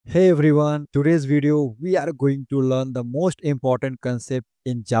Hey everyone, today's video we are going to learn the most important concept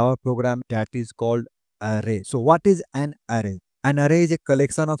in Java program that is called array. So what is an array? An array is a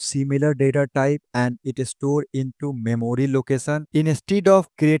collection of similar data type and it is stored into memory location. Instead of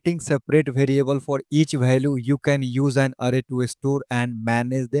creating separate variable for each value, you can use an array to store and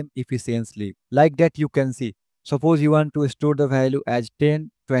manage them efficiently. Like that you can see. Suppose you want to store the value as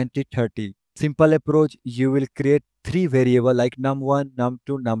 10, 20, 30. Simple approach, you will create three variable like num1,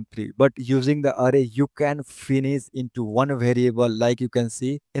 num2, num3. But using the array, you can finish into one variable like you can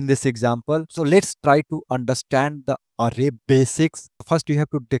see in this example. So let's try to understand the array basics. First, you have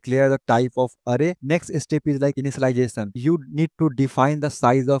to declare the type of array. Next step is like initialization. You need to define the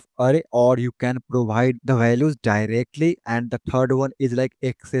size of array or you can provide the values directly. And the third one is like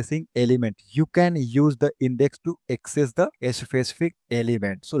accessing element. You can use the index to access the specific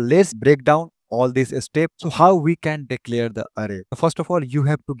element. So let's break down all these steps. So how we can declare the array? First of all, you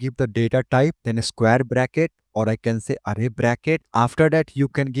have to give the data type, then a square bracket, or I can say array bracket. After that, you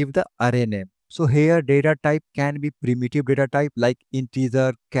can give the array name. So here data type can be primitive data type like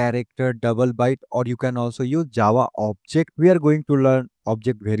integer, character, double byte, or you can also use Java object. We are going to learn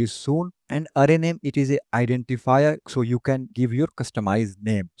object very soon. And array name, it is a identifier, so you can give your customized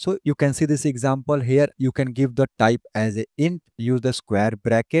name. So you can see this example here. You can give the type as a int, use the square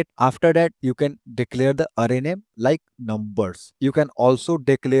bracket. After that, you can declare the array name like numbers. You can also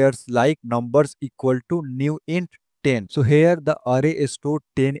declare like numbers equal to new int 10. So here the array is stored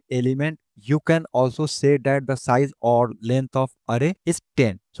 10 element. You can also say that the size or length of array is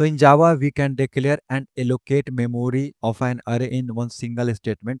 10. So in Java, we can declare and allocate memory of an array in one single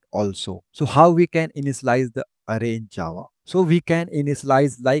statement also. So how we can initialize the array in Java? So we can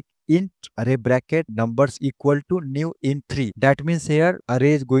initialize like int array bracket numbers equal to new int 3. That means here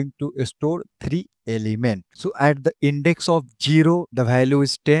array is going to store 3 element. So at the index of 0, the value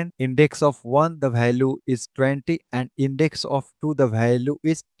is 10, index of 1, the value is 20, and index of 2, the value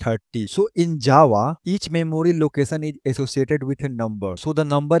is 30. So in Java, each memory location is associated with a number. So the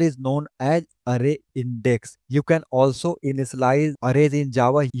number is known as array index. You can also initialize arrays in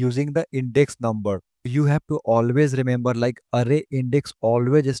Java using the index number. You have to always remember like array index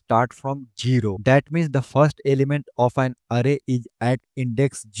always start from 0. That means the first element of an array is at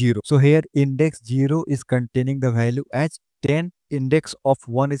index 0. So here index 0 is containing the value as 10, index of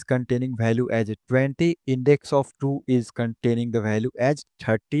 1 is containing value as 20, index of 2 is containing the value as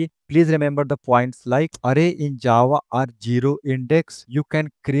 30. Please remember the points like array in Java are 0 index. You can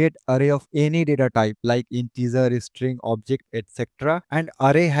create array of any data type like integer, string, object, etc. And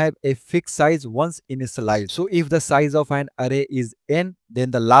array have a fixed size once initialized. So if the size of an array is n,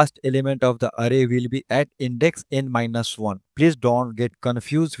 then the last element of the array will be at index n-1. Please don't get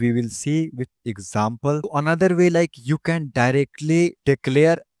confused. We will see with example. Another way like you can directly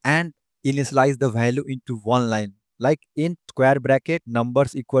declare and initialize the value into one line like in square bracket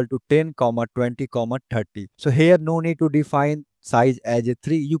numbers equal to 10, 20, 30. So here no need to define size as a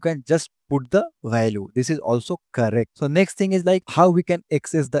 3. You can just put the value. This is also correct. So next thing is like how we can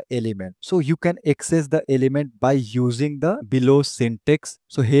access the element. So you can access the element by using the below syntax.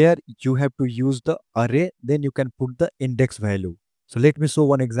 So here you have to use the array, then you can put the index value. So let me show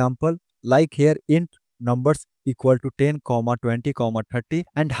one example. Like here int numbers equal to 10, 20, 30,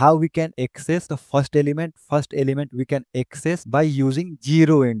 and how we can access the first element. First element we can access by using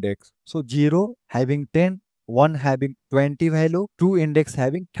 0 index. So 0 having 10, 1 having 20 value, 2 index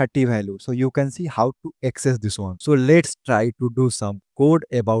having 30 value. So you can see how to access this one. So let's try to do some code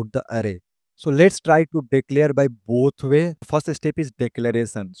about the array. So let's try to declare by both way. First step is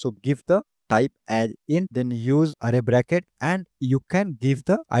declaration. So give the type as int, then use array bracket, and you can give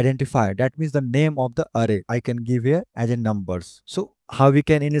the identifier. That means the name of the array. I can give here as a numbers. So how we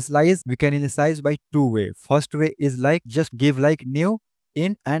can initialize? We can initialize by two way. First way is like just give like new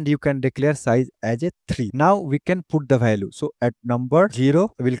int and you can declare size as a 3. Now we can put the value. So at number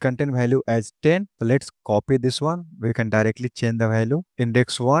 0 will contain value as 10. So let's copy this one. We can directly change the value.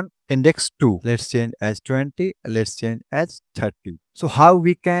 Index 1, index 2, let's change as 20, let's change as 30. So how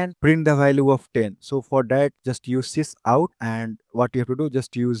we can print the value of 10? So for that, just use this out, and what you have to do,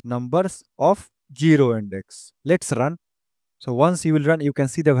 just use numbers of 0 index. Let's run. So once you will run, you can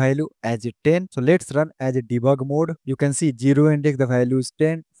see the value as a 10. So let's run as a debug mode. You can see 0 index, the value is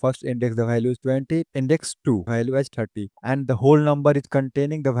 10. First index, the value is 20. Index 2, value as 30. And the whole number is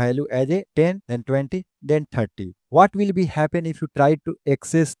containing the value as a 10, then 20, then 30. What will be happen if you try to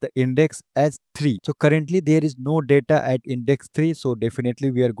access the index as 3? So currently there is no data at index 3. So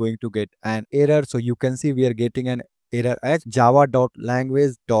definitely we are going to get an error. So you can see we are getting an error as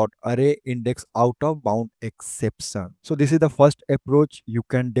java.language.array index out of bound exception. So this is the first approach. You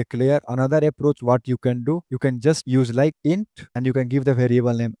can declare. Another approach, what you can do, you can just use like int and you can give the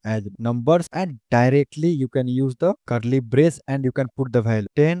variable name as numbers, and directly you can use the curly brace and you can put the value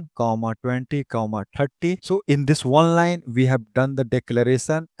 10 comma 20 comma 30. So in this one line we have done the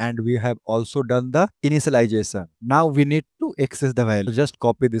declaration and we have also done the initialization. Now we need to access the value. So just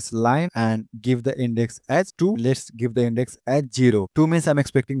copy this line and give the index as 2. Let's give the index as 0. 2 means I'm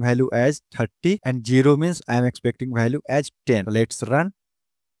expecting value as 30 and 0 means I'm expecting value as 10. So let's run.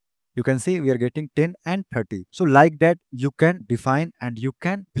 You can see we are getting 10 and 30. So like that you can define and you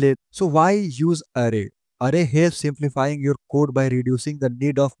can play. So why use array? Array helps simplifying your code by reducing the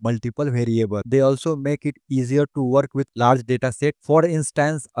need of multiple variables. They also make it easier to work with large data set. For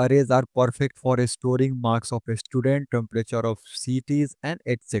instance, arrays are perfect for storing marks of a student, temperature of cities, and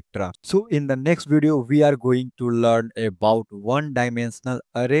etc. So in the next video, we are going to learn about one-dimensional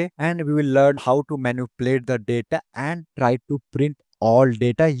array and we will learn how to manipulate the data and try to print all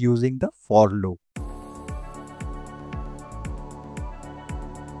data using the for loop.